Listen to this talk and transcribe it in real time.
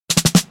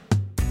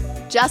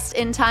Just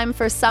in time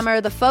for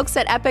summer, the folks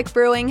at Epic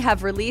Brewing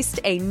have released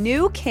a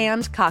new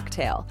canned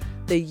cocktail,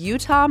 the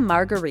Utah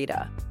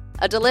Margarita.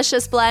 A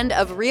delicious blend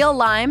of real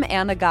lime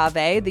and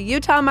agave, the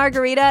Utah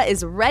Margarita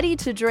is ready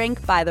to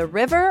drink by the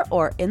river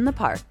or in the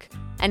park.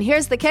 And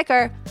here's the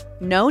kicker,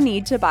 no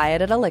need to buy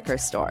it at a liquor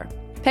store.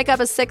 Pick up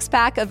a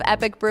 6-pack of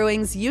Epic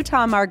Brewing's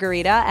Utah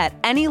Margarita at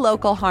any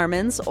local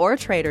Harmon's or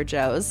Trader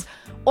Joe's,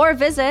 or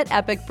visit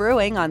Epic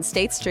Brewing on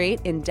State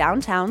Street in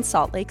downtown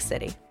Salt Lake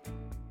City.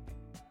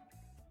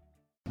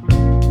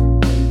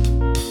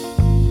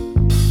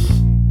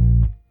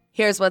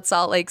 Here's what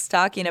Salt Lake's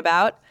talking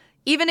about.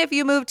 Even if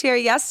you moved here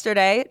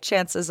yesterday,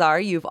 chances are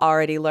you've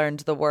already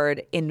learned the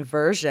word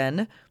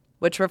inversion,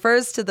 which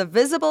refers to the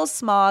visible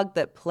smog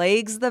that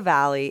plagues the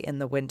valley in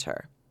the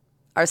winter.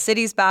 Our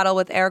city's battle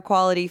with air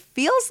quality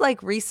feels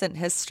like recent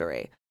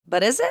history,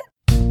 but is it?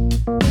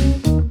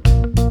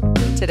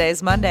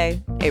 Today's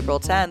Monday, April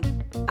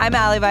 10th. I'm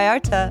Ali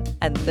Vallarta,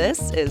 and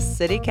this is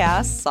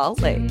CityCast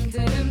Salt Lake.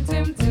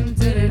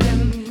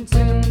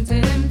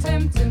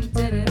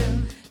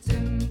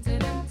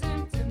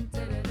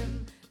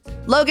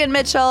 Logan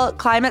Mitchell,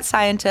 climate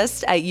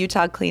scientist at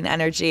Utah Clean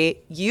Energy.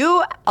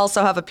 You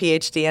also have a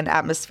PhD in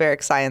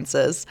atmospheric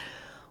sciences.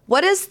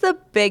 What is the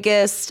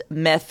biggest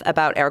myth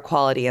about air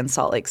quality in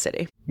Salt Lake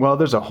City? Well,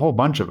 there's a whole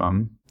bunch of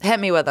them. Hit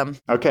me with them.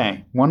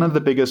 Okay. One of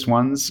the biggest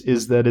ones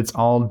is that it's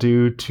all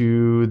due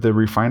to the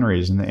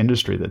refineries and the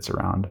industry that's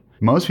around.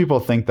 Most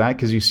people think that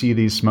because you see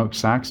these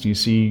smokestacks and you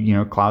see,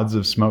 clouds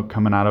of smoke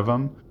coming out of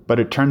them. But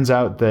it turns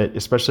out that,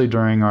 especially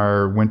during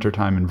our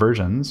wintertime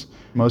inversions,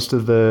 most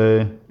of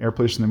the air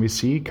pollution that we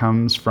see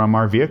comes from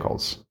our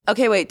vehicles.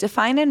 Okay, wait,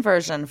 define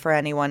inversion for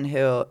anyone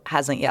who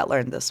hasn't yet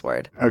learned this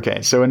word.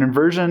 Okay, so an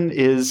inversion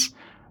is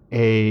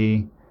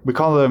we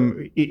call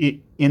them,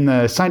 in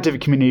the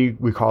scientific community,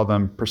 we call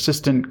them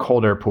persistent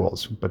cold air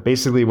pools. But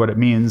basically what it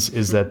means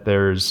is that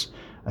there's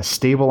a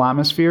stable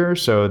atmosphere,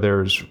 so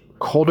there's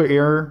colder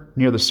air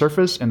near the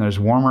surface and there's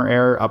warmer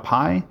air up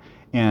high.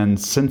 And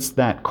since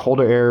that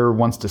colder air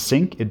wants to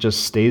sink, it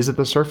just stays at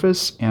the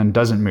surface and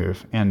doesn't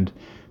move. And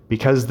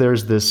because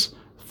there's this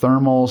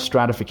thermal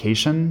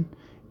stratification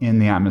in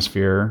the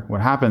atmosphere,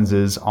 what happens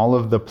is all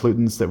of the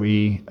pollutants that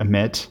we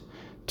emit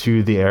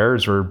to the air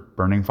as we're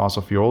burning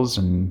fossil fuels,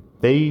 and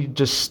they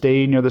just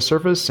stay near the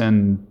surface,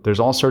 and there's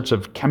all sorts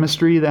of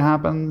chemistry that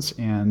happens,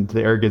 and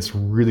the air gets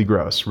really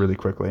gross really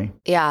quickly.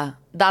 Yeah,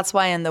 that's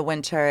why in the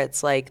winter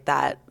it's like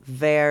that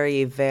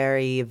very,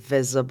 very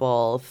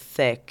visible,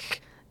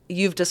 thick,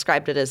 you've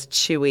described it as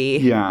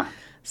chewy,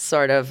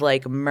 sort of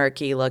like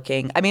murky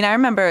looking. I mean, I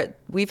remember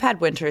we've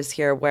had winters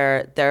here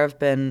where there have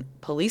been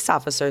police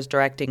officers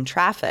directing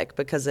traffic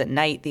because at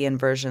night the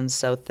inversion's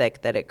so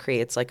thick that it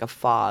creates like a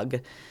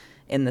fog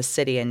in the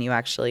city and you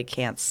actually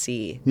can't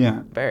see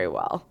very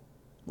well,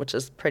 which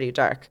is pretty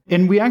dark.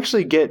 And we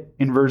actually get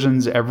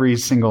inversions every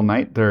single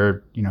night.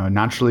 They're, a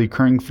naturally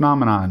occurring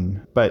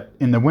phenomenon. But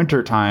in the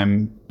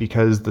wintertime,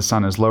 because the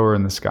sun is lower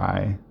in the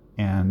sky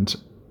and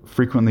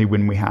frequently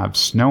when we have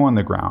snow on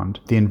the ground,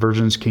 the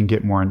inversions can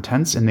get more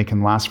intense and they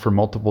can last for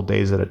multiple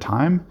days at a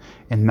time.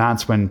 And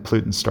that's when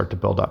pollutants start to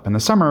build up. In the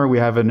summer, we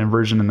have an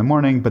inversion in the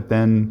morning, but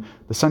then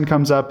the sun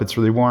comes up, it's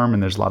really warm,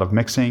 and there's a lot of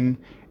mixing.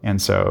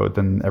 And so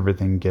then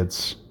everything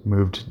gets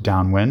moved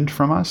downwind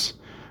from us.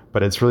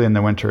 But it's really in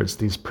the winter, it's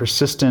these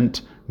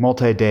persistent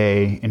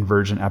multi-day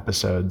inversion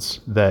episodes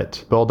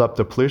that build up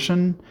the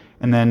pollution.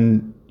 And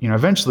then,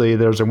 eventually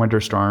there's a winter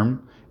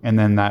storm. And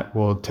then that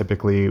will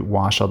typically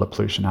wash all the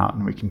pollution out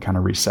and we can kind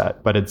of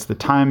reset. But it's the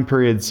time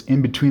periods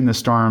in between the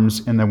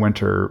storms in the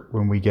winter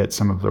when we get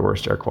some of the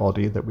worst air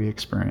quality that we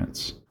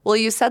experience. Well,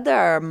 you said there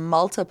are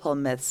multiple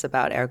myths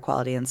about air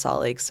quality in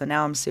Salt Lake, so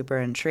now I'm super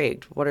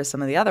intrigued. What are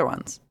some of the other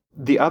ones?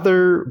 The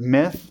other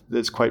myth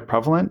that's quite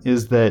prevalent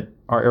is that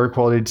our air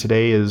quality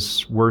today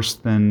is worse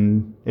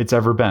than it's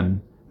ever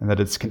been and that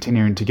it's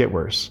continuing to get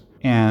worse.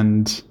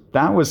 And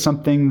that was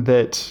something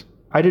that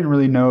I didn't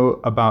really know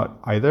about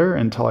either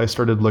until I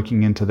started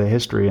looking into the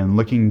history and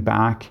looking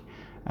back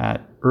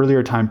at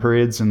earlier time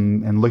periods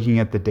and looking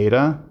at the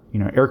data.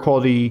 Air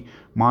quality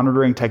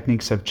monitoring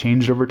techniques have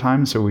changed over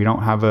time, so we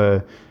don't have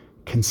a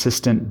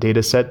consistent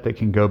data set that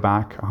can go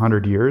back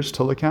 100 years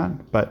to look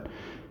at. But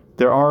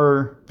there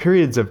are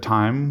periods of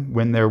time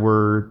when there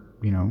were,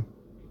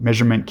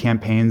 measurement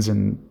campaigns,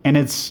 and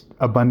it's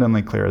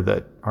abundantly clear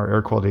that our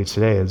air quality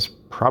today is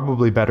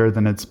probably better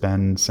than it's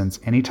been since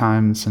any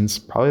time since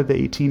probably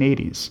the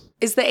 1880s.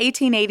 Is the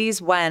 1880s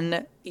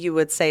when you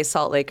would say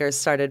Salt Lakers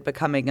started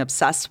becoming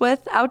obsessed with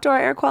outdoor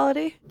air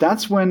quality?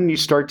 That's when you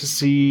start to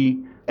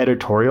see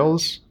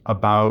editorials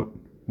about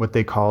what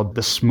they called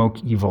the smoke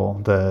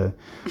evil, the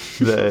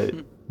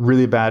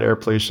really bad air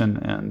pollution.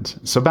 And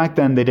so back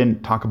then they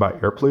didn't talk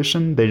about air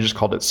pollution, they just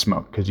called it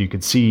smoke because you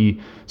could see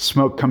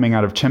smoke coming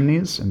out of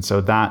chimneys. And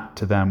so that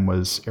to them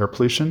was air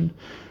pollution.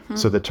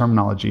 So the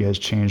terminology has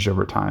changed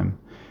over time.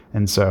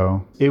 And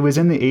so it was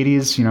in the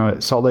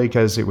 80s, Salt Lake,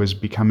 as it was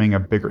becoming a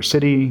bigger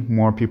city,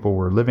 more people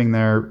were living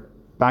there.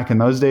 Back in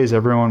those days,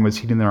 everyone was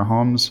heating their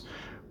homes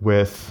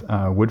with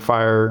wood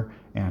fire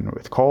and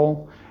with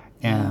coal.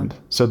 And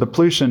so the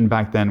pollution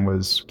back then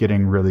was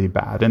getting really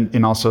bad.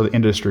 And also the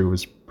industry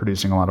was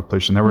producing a lot of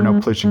pollution. There were no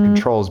pollution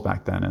controls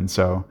back then. And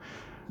so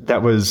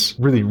that was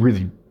really,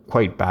 really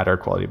quite bad air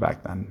quality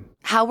back then.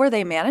 How were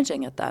they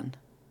managing it then?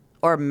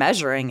 Or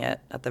measuring it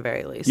at the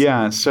very least?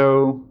 Yeah.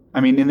 So, I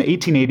mean, in the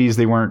 1880s,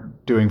 they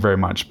weren't doing very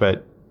much,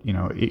 but, you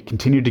know, it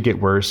continued to get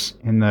worse.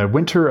 In the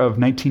winter of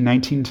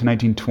 1919 to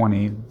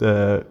 1920,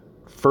 the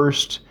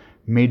first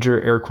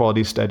major air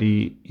quality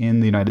study in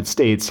the United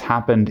States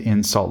happened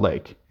in Salt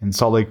Lake. And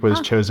Salt Lake was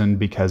chosen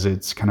because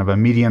it's kind of a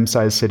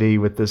medium-sized city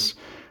with this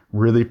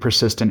really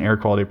persistent air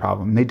quality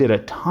problem. They did a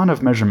ton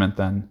of measurement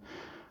then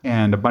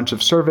and a bunch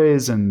of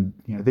surveys, and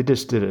you know, they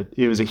just did it.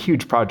 It was a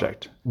huge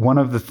project. One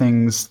of the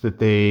things that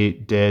they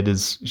did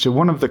is, so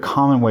one of the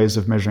common ways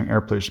of measuring air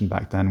pollution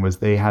back then was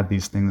they had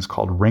these things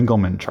called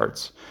Ringelmann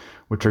charts,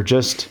 which are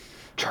just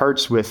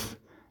charts with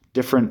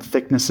different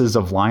thicknesses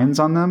of lines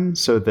on them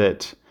so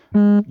that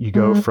you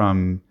go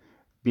from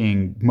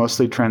being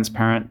mostly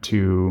transparent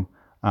to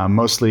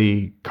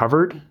mostly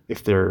covered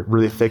if they're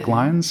really thick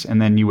lines.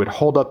 And then you would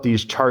hold up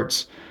these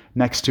charts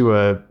next to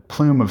a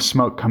plume of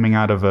smoke coming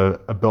out of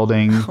a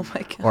building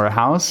or a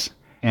house.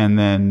 And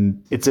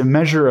then it's a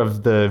measure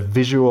of the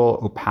visual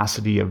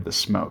opacity of the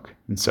smoke.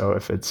 And so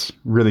if it's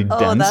really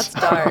dense. Oh, that's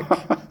dark.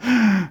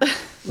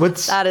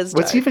 That is dark.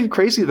 What's even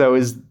crazy, though,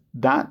 is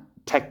that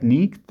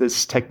technique,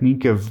 this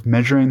technique of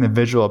measuring the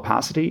visual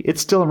opacity,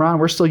 it's still around.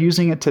 We're still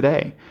using it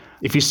today.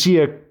 If you see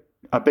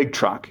a big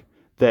truck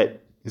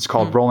that is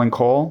called rolling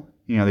coal,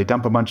 you know, they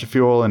dump a bunch of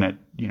fuel and it,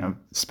 you know,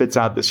 spits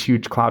out this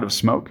huge cloud of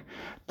smoke.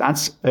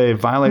 That's a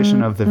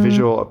violation of the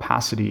visual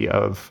opacity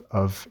of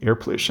air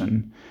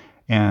pollution.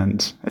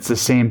 And it's the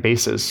same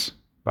basis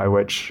by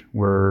which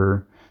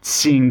we're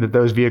seeing that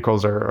those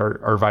vehicles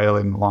are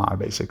violating the law,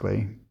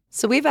 basically.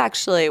 So we've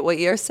actually, what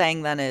you're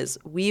saying then is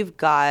we've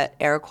got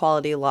air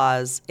quality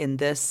laws in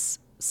this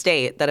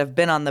state that have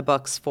been on the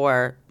books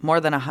for more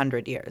than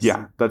 100 years.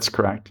 Yeah, that's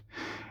correct.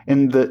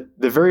 And the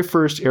very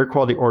first air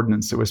quality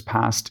ordinance that was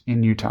passed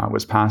in Utah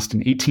was passed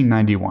in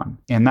 1891.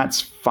 And that's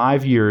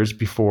 5 years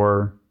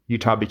before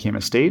Utah became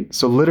a state.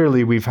 So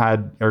literally we've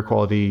had air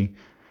quality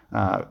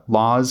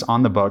laws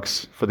on the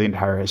books for the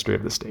entire history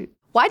of the state.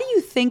 Why do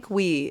you think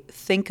we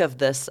think of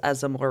this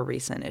as a more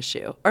recent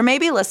issue? Or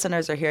maybe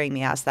listeners are hearing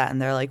me ask that and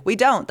they're like, we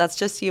don't. That's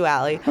just you,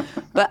 Allie.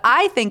 But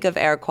I think of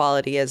air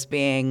quality as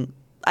being,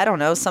 I don't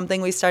know,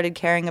 something we started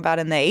caring about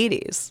in the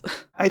 80s.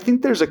 I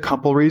think there's a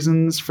couple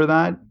reasons for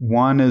that.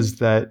 One is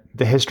that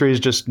the history is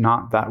just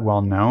not that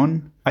well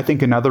known. I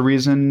think another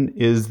reason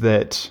is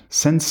that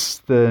since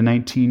the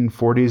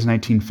 1940s,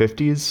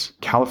 1950s,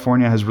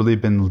 California has really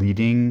been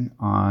leading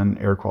on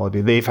air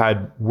quality. They've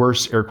had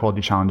worse air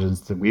quality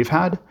challenges than we've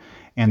had,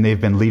 and they've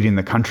been leading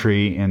the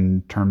country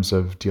in terms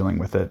of dealing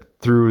with it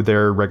through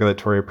their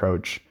regulatory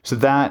approach. So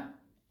that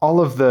all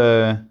of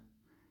the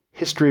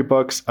history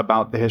books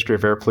about the history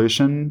of air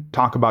pollution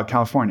talk about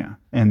California.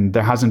 And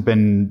there hasn't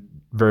been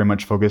very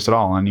much focus at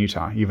all on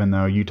Utah, even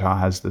though Utah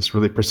has this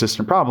really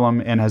persistent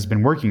problem and has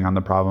been working on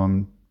the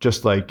problem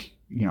just like,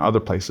 you know, other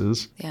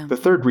places. Yeah. The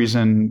third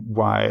reason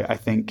why I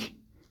think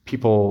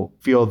people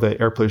feel that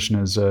air pollution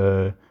is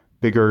a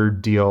bigger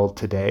deal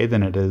today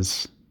than it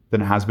has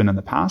been in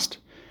the past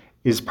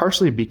is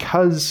partially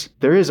because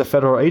there is a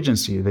federal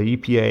agency. The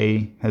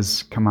EPA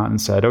has come out and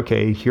said,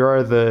 okay, here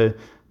are the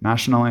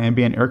National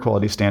Ambient Air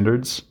Quality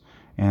Standards.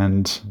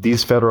 And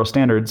these federal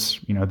standards,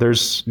 you know,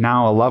 there's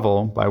now a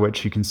level by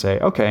which you can say,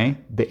 okay,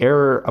 the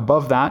air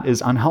above that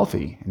is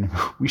unhealthy and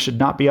we should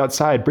not be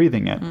outside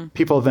breathing it.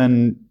 People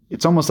then,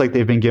 it's almost like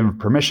they've been given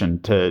permission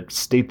to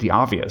state the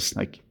obvious,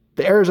 like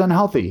the air is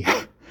unhealthy.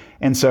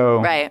 And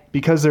so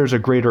because there's a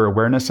greater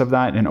awareness of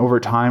that, and over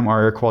time,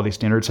 our air quality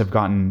standards have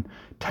gotten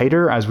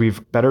tighter as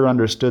we've better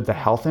understood the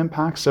health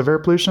impacts of air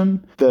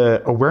pollution,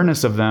 the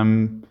awareness of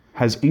them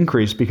has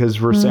increased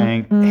because we're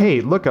saying, hey,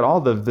 look at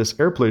all of this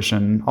air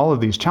pollution, all of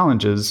these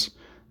challenges.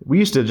 We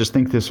used to just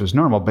think this was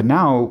normal, but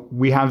now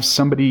we have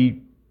somebody,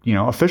 you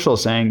know, official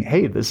saying,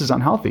 hey, this is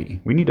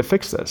unhealthy. We need to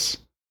fix this.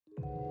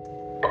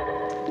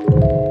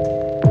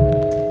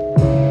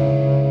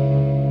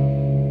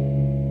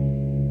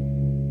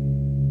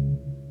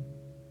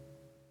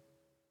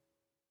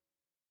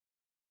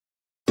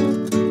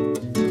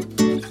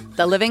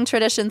 The Living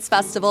Traditions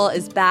Festival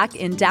is back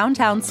in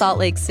downtown Salt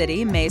Lake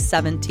City, May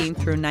 17th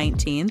through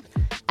 19th,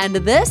 and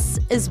this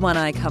is when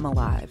I come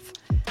alive.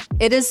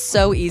 It is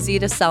so easy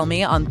to sell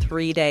me on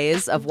 3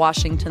 days of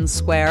Washington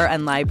Square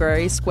and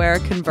Library Square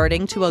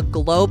converting to a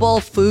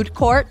global food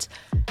court,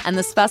 and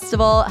this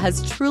festival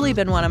has truly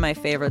been one of my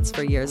favorites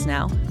for years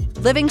now.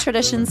 Living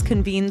Traditions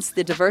convenes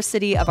the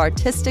diversity of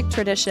artistic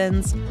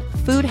traditions,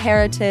 food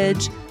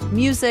heritage,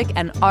 music,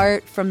 and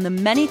art from the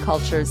many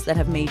cultures that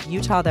have made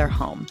Utah their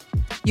home.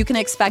 You can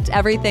expect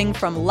everything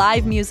from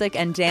live music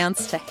and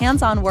dance to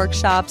hands-on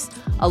workshops,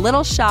 a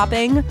little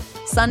shopping,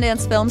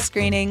 Sundance film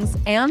screenings,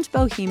 and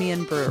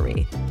Bohemian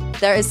Brewery.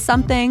 There is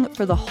something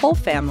for the whole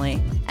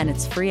family, and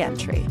it's free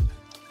entry.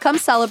 Come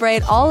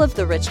celebrate all of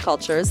the rich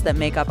cultures that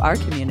make up our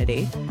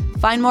community.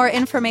 Find more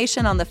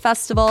information on the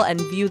festival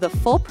and view the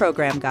full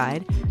program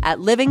guide at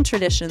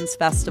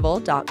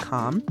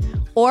livingtraditionsfestival.com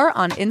or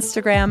on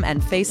Instagram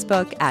and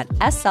Facebook at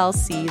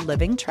SLC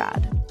Living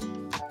Trad.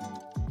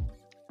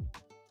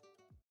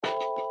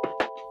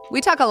 We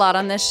talk a lot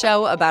on this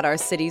show about our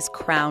city's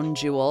crown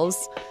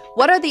jewels.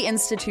 What are the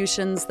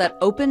institutions that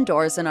open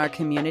doors in our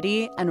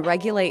community and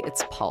regulate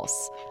its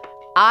pulse?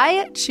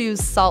 I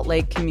choose Salt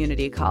Lake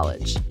Community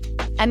College,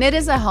 and it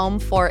is a home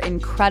for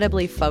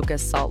incredibly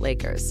focused Salt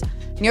Lakers.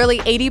 Nearly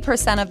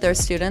 80% of their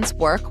students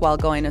work while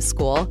going to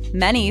school,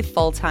 many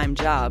full-time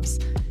jobs.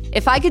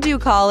 If I could do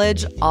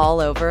college all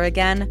over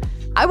again,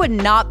 I would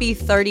not be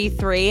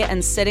 33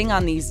 and sitting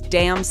on these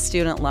damn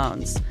student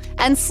loans.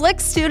 And slick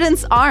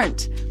students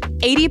aren't.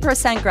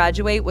 80%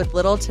 graduate with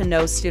little to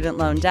no student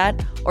loan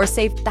debt or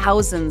save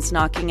thousands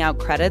knocking out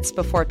credits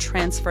before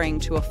transferring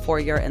to a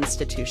four-year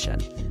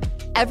institution.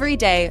 Every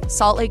day,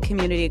 Salt Lake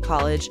Community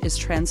College is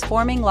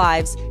transforming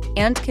lives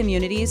and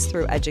communities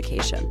through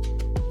education.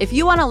 If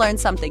you want to learn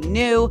something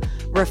new,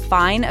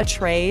 refine a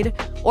trade,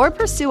 or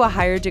pursue a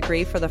higher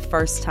degree for the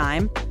first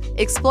time,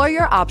 explore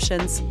your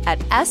options at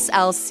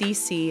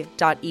slcc.edu.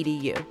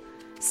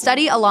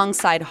 Study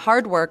alongside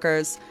hard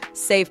workers,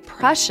 save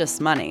precious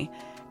money,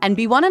 and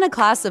be one in a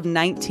class of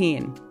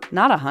 19,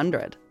 not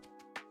 100.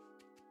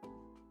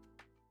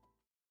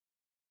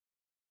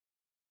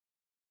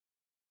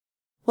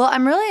 Well,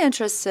 I'm really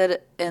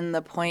interested in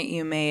the point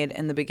you made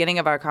in the beginning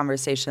of our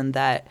conversation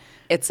that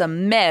it's a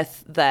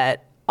myth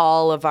that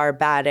all of our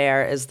bad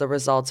air is the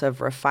result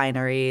of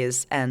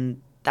refineries and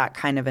that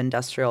kind of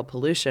industrial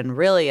pollution.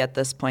 Really, at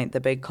this point,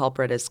 the big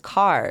culprit is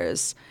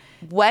cars.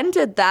 When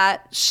did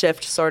that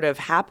shift sort of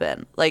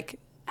happen? Like,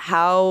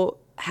 how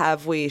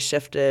have we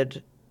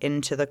shifted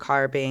into the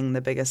car being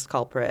the biggest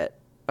culprit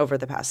over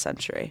the past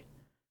century?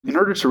 In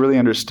order to really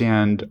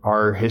understand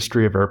our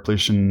history of air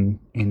pollution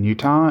in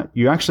Utah,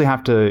 you actually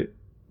have to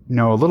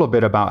know a little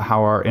bit about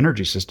how our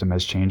energy system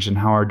has changed and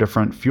how our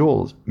different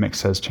fuel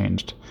mix has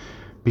changed.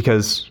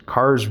 Because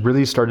cars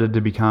really started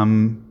to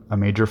become a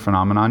major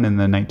phenomenon in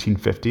the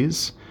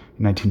 1950s,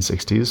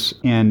 1960s.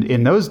 And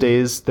in those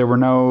days, there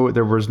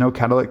was no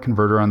catalytic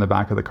converter on the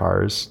back of the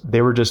cars.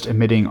 They were just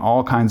emitting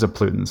all kinds of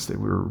pollutants that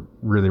were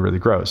really, really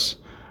gross.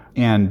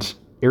 And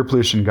air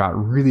pollution got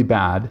really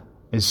bad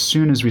as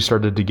soon as we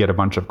started to get a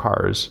bunch of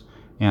cars,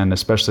 and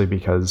especially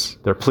because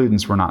their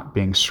pollutants were not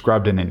being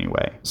scrubbed in any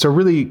way. So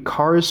really,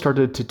 cars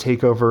started to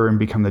take over and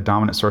become the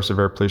dominant source of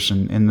air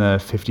pollution in the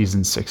 50s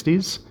and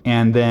 60s.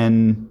 And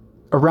then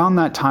around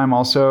that time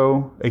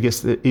also, I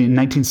guess in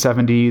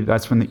 1970,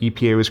 that's when the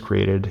EPA was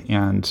created,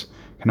 and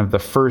kind of the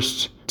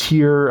first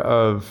tier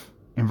of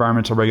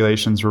environmental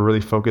regulations were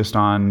really focused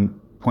on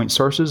point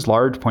sources,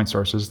 large point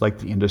sources like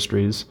the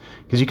industries,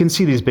 because you can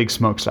see these big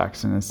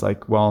smokestacks, and it's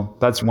like, well,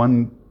 that's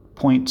one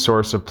point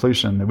source of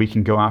pollution that we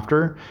can go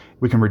after.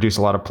 We can reduce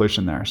a lot of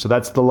pollution there. So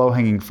that's the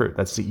low-hanging fruit.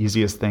 That's the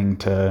easiest thing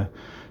to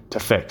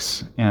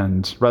fix.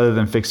 And rather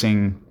than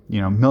fixing,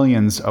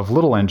 millions of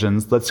little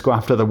engines, let's go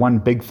after the one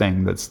big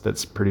thing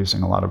that's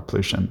producing a lot of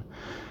pollution.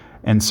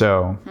 And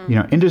so,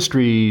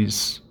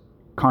 industry's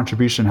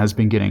contribution has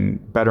been getting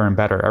better and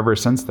better ever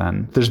since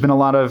then. There's been a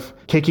lot of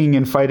kicking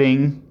and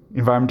fighting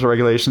environmental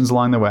regulations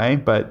along the way,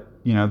 but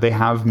they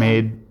have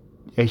made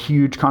a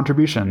huge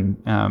contribution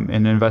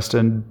and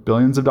invested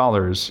billions of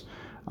dollars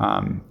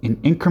in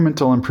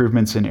incremental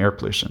improvements in air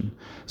pollution.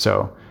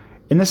 So,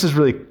 and this is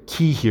really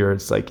key here.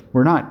 It's like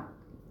we're not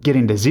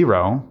getting to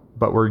zero,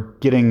 but we're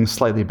getting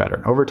slightly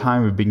better. Over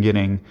time, we've been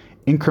getting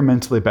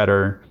incrementally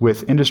better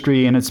with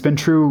industry, and it's been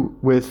true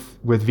with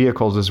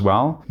vehicles as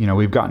well.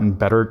 We've gotten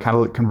better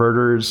catalytic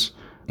converters,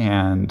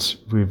 and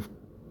we've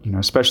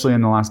especially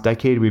in the last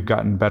decade, we've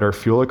gotten better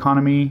fuel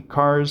economy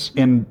cars.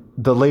 In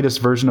the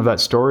latest version of that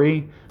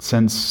story,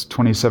 since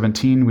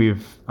 2017,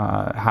 we've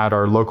had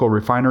our local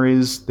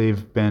refineries.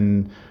 They've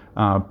been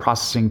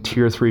processing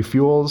tier 3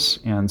 fuels.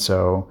 And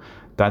so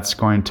that's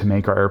going to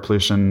make our air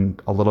pollution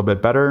a little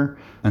bit better.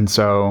 And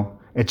so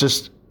it's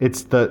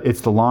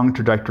the long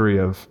trajectory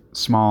of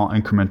small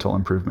incremental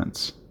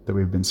improvements that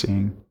we've been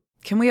seeing.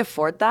 Can we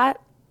afford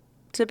that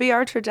to be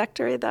our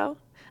trajectory, though?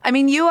 I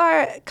mean, you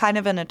are kind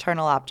of an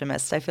eternal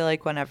optimist. I feel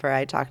like whenever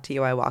I talk to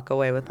you, I walk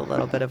away with a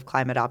little bit of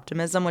climate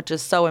optimism, which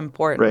is so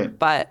important. Right.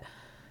 But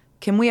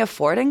can we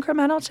afford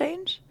incremental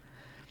change?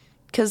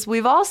 Because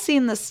we've all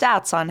seen the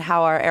stats on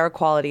how our air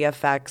quality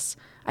affects,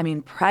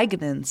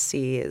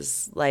 pregnancy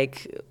is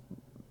like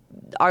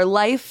our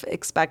life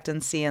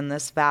expectancy in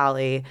this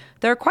valley.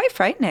 They're quite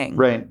frightening.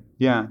 Right.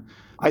 Yeah.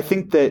 I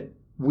think that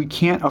we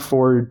can't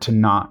afford to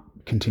not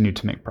continue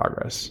to make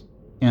progress.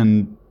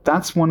 And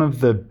that's one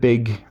of the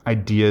big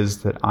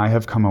ideas that I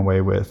have come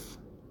away with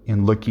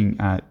in looking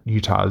at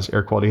Utah's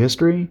air quality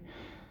history.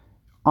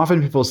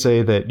 Often people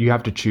say that you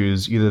have to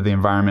choose either the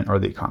environment or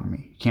the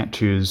economy. You can't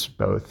choose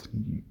both.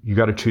 You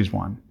got to choose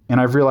one. And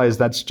I've realized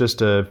that's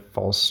just a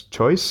false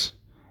choice.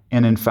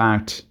 And in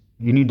fact,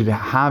 you need to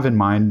have in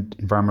mind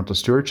environmental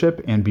stewardship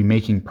and be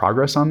making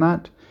progress on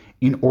that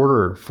in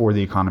order for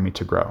the economy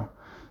to grow.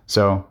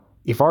 So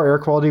if our air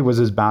quality was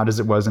as bad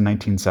as it was in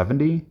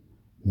 1970,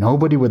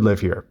 nobody would live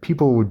here.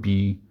 People would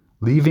be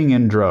leaving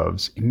in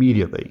droves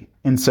immediately.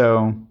 And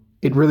so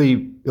it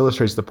really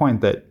illustrates the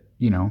point that,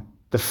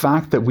 the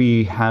fact that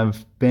we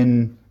have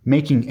been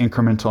making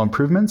incremental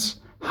improvements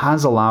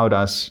has allowed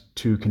us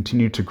to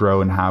continue to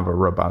grow and have a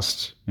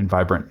robust and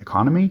vibrant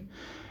economy.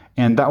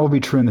 And that will be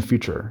true in the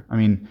future. I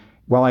mean,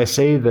 while I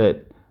say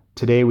that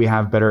today we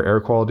have better air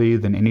quality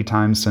than any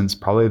time since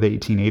probably the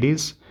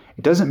 1880s,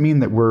 it doesn't mean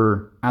that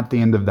we're at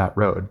the end of that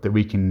road, that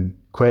we can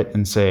quit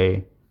and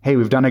say, hey,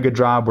 we've done a good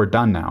job, we're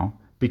done now,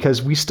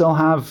 because we still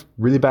have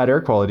really bad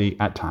air quality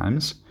at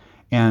times.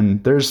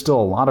 And there's still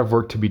a lot of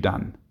work to be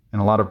done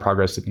and a lot of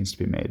progress that needs to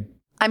be made.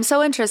 I'm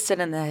so interested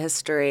in the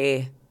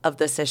history of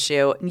this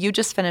issue. You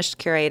just finished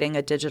curating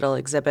a digital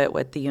exhibit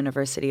with the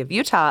University of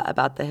Utah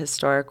about the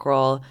historic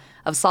role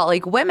of Salt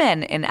Lake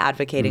women in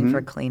advocating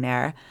for clean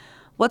air.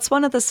 What's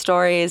one of the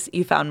stories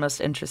you found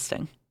most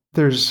interesting?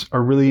 There's a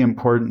really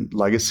important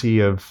legacy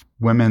of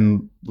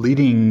women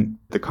leading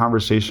the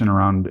conversation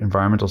around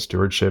environmental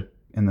stewardship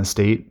in the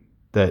state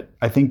that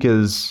I think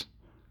is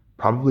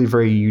probably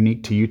very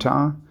unique to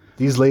Utah.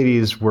 These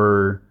ladies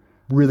were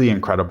really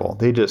incredible.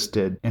 They just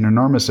did an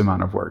enormous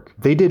amount of work.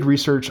 They did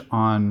research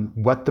on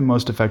what the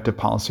most effective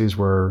policies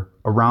were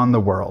around the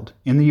world,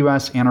 in the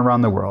US and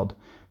around the world,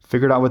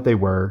 figured out what they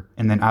were,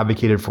 and then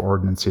advocated for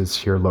ordinances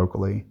here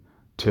locally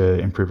to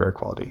improve air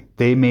quality.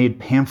 They made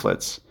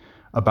pamphlets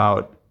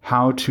about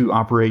how to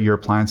operate your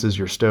appliances,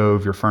 your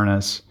stove, your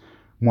furnace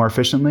more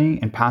efficiently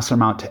and pass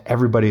them out to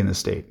everybody in the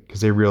state because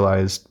they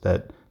realized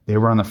that they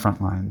were on the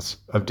front lines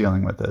of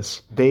dealing with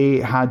this. They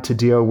had to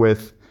deal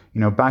with,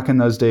 back in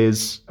those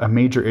days, a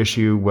major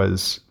issue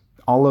was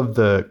all of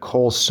the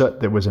coal soot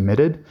that was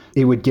emitted.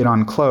 It would get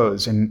on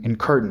clothes and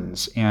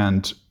curtains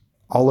and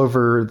all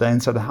over the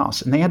inside of the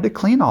house. And they had to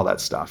clean all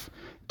that stuff.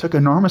 It took an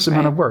enormous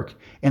amount of work.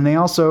 And they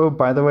also,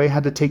 by the way,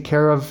 had to take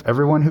care of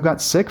everyone who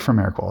got sick from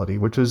air quality,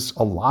 which was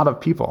a lot of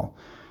people.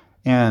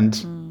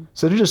 And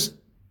so they're just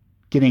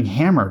getting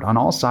hammered on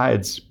all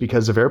sides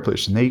because of air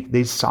pollution.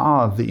 They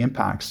saw the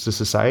impacts to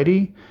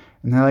society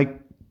and they're like,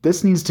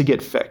 this needs to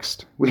get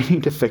fixed. We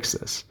need to fix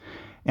this.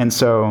 And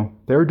so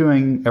they were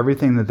doing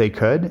everything that they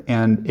could,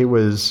 and it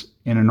was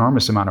an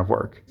enormous amount of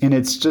work. And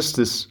it's just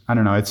this, I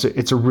don't know,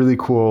 it's a really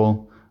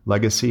cool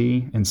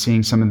legacy, and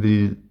seeing some of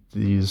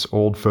these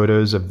old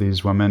photos of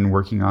these women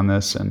working on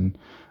this and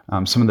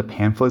some of the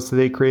pamphlets that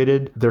they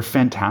created, they're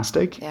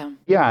fantastic.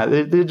 Yeah,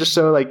 they're just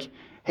so like,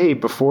 hey,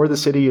 before the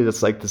city,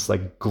 it's like this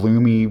like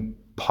gloomy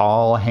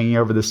pall hanging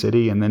over the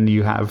city. And then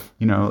you have,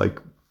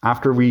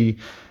 after we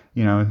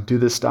do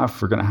this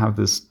stuff, we're going to have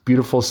this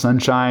beautiful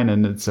sunshine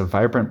and it's a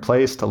vibrant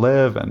place to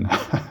live. And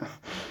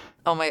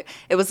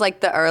it was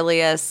like the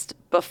earliest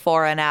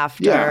before and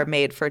after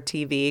made for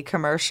TV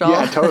commercial.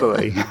 Yeah,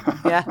 totally.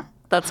 Yeah,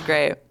 that's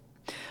great.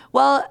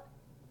 Well,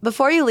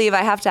 before you leave,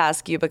 I have to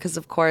ask you, because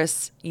of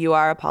course you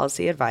are a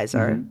policy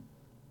advisor.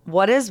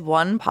 What is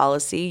one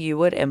policy you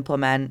would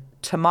implement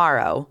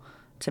tomorrow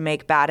to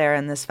make bad air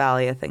in this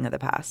valley a thing of the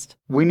past?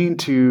 We need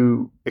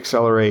to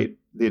accelerate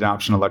the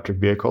adoption of electric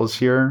vehicles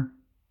here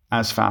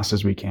as fast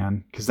as we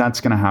can, because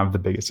that's going to have the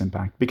biggest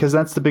impact, because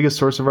that's the biggest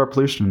source of our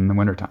pollution in the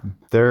wintertime.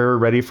 They're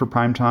ready for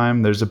prime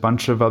time. There's a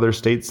bunch of other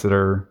states that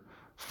are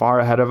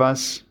far ahead of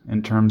us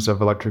in terms of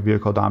electric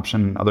vehicle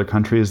adoption, other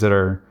countries that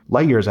are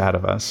light years ahead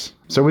of us.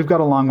 So we've got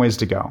a long ways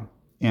to go.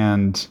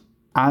 And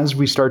as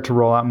we start to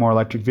roll out more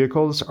electric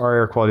vehicles, our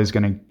air quality is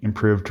going to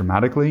improve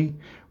dramatically.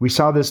 We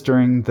saw this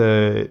during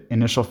the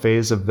initial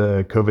phase of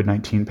the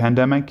COVID-19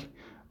 pandemic.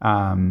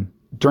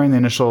 During the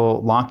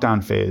initial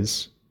lockdown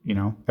phase,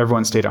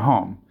 everyone stayed at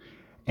home.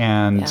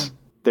 And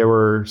there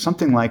were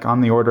something like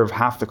on the order of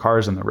half the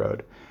cars on the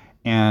road.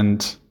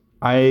 And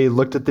I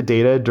looked at the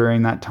data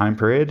during that time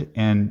period,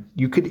 and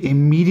you could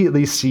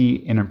immediately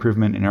see an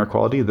improvement in air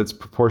quality that's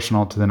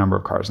proportional to the number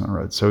of cars on the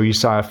road. So you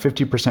saw a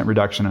 50%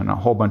 reduction in a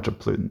whole bunch of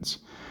pollutants.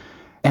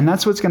 And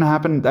that's what's going to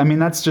happen. I mean,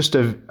 that's just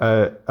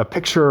a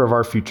picture of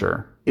our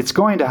future. It's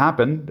going to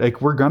happen. Like,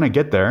 we're going to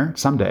get there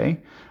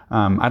someday.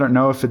 I don't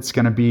know if it's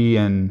going to be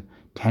in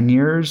 10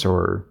 years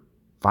or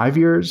 5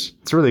 years.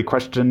 It's really a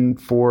question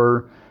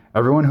for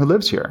everyone who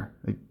lives here.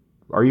 Like,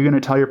 are you going to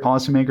tell your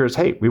policymakers,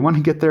 hey, we want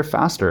to get there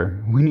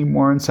faster. We need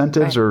more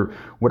incentives, or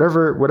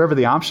whatever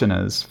the option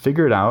is,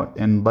 figure it out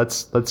and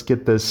let's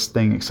get this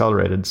thing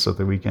accelerated so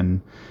that we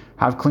can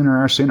have cleaner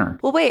air sooner.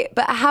 Well, wait,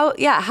 but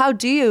how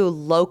do you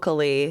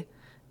locally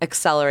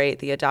accelerate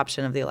the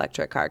adoption of the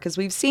electric car? Because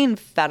we've seen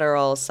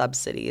federal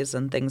subsidies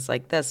and things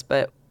like this,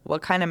 but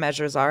what kind of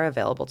measures are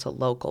available to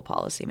local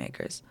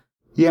policymakers?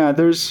 Yeah,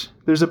 there's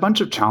a bunch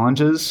of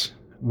challenges.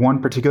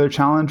 One particular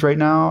challenge right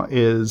now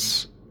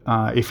is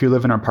if you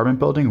live in an apartment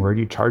building, where do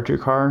you charge your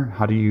car?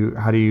 How do you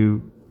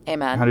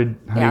Amen. How do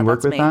you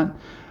work with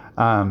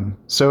that?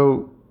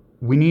 So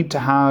we need to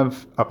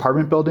have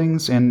apartment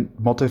buildings and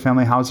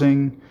multifamily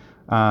housing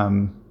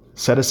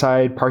set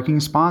aside parking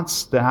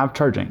spots that have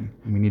charging.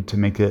 We need to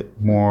make it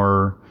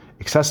more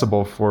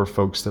accessible for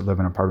folks that live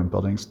in apartment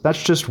buildings.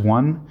 That's just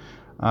one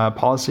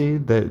policy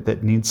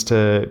that needs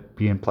to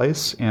be in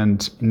place.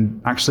 And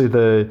actually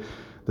the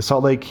The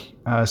Salt Lake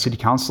City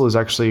Council is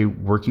actually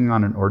working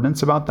on an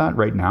ordinance about that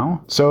right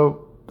now.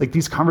 So like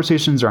these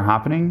conversations are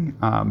happening,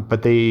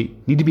 but they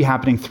need to be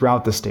happening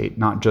throughout the state,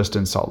 not just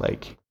in Salt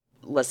Lake.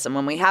 Listen,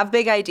 when we have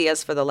big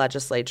ideas for the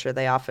legislature,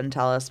 they often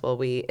tell us,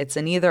 it's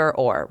an either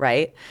or,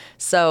 right?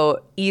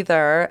 So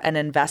either an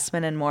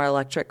investment in more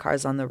electric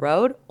cars on the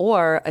road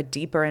or a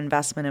deeper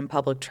investment in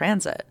public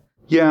transit.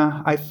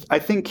 Yeah, I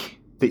think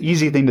the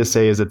easy thing to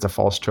say is it's a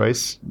false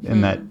choice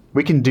in that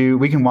we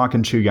can walk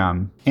and chew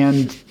gum.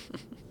 And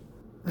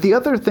the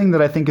other thing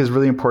that I think is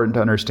really important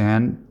to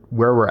understand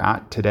where we're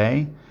at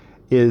today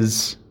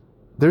is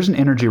there's an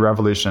energy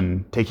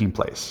revolution taking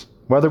place,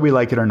 whether we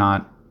like it or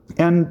not.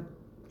 And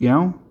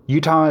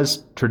Utah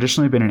has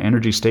traditionally been an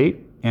energy state,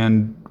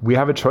 and we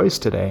have a choice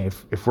today.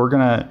 If we're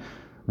going to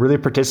really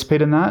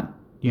participate in that,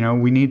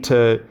 we need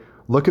to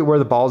look at where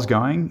the ball's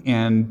going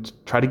and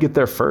try to get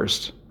there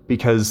first,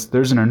 because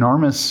there's an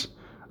enormous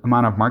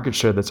amount of market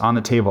share that's on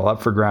the table up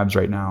for grabs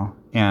right now.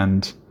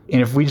 And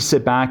if we just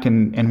sit back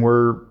and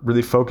we're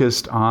really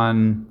focused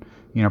on,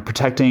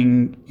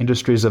 protecting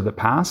industries of the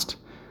past,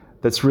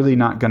 that's really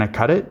not going to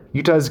cut it.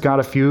 Utah's got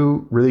a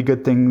few really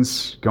good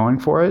things going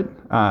for it.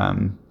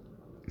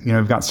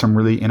 We've got some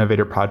really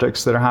innovative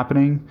projects that are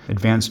happening,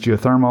 advanced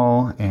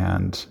geothermal,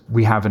 and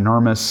we have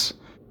enormous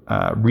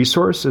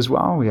resource as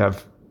well. We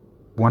have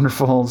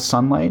wonderful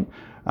sunlight,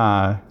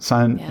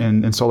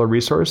 and solar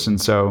resource. And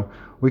so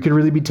we could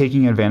really be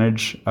taking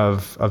advantage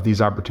of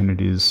these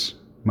opportunities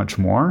much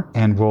more.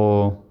 And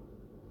we'll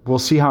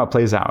see how it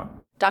plays out.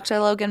 Dr.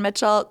 Logan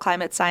Mitchell,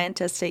 climate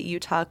scientist at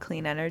Utah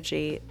Clean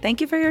Energy. Thank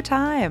you for your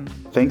time.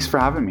 Thanks for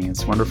having me.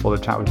 It's wonderful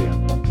to chat with you.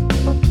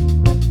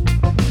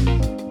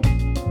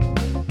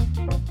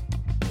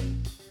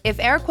 If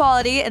air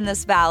quality in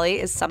this valley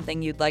is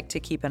something you'd like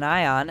to keep an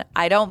eye on,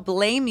 I don't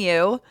blame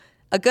you.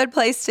 A good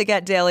place to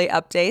get daily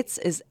updates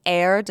is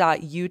air.utah.gov.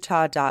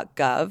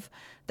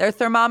 Their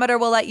thermometer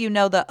will let you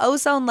know the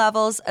ozone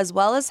levels as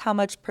well as how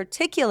much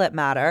particulate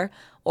matter,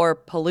 or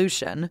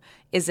pollution,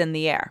 is in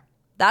the air.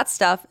 That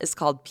stuff is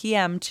called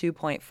PM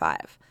 2.5.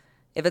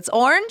 If it's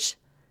orange,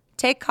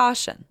 take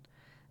caution.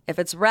 If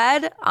it's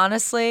red,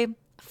 honestly,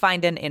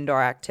 find an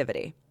indoor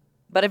activity.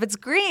 But if it's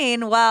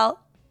green, well,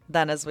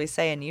 then as we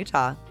say in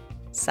Utah,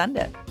 send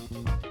it.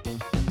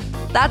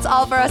 That's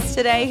all for us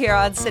today here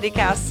on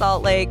CityCast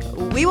Salt Lake.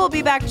 We will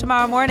be back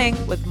tomorrow morning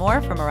with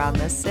more from around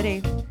this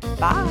city.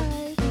 Bye.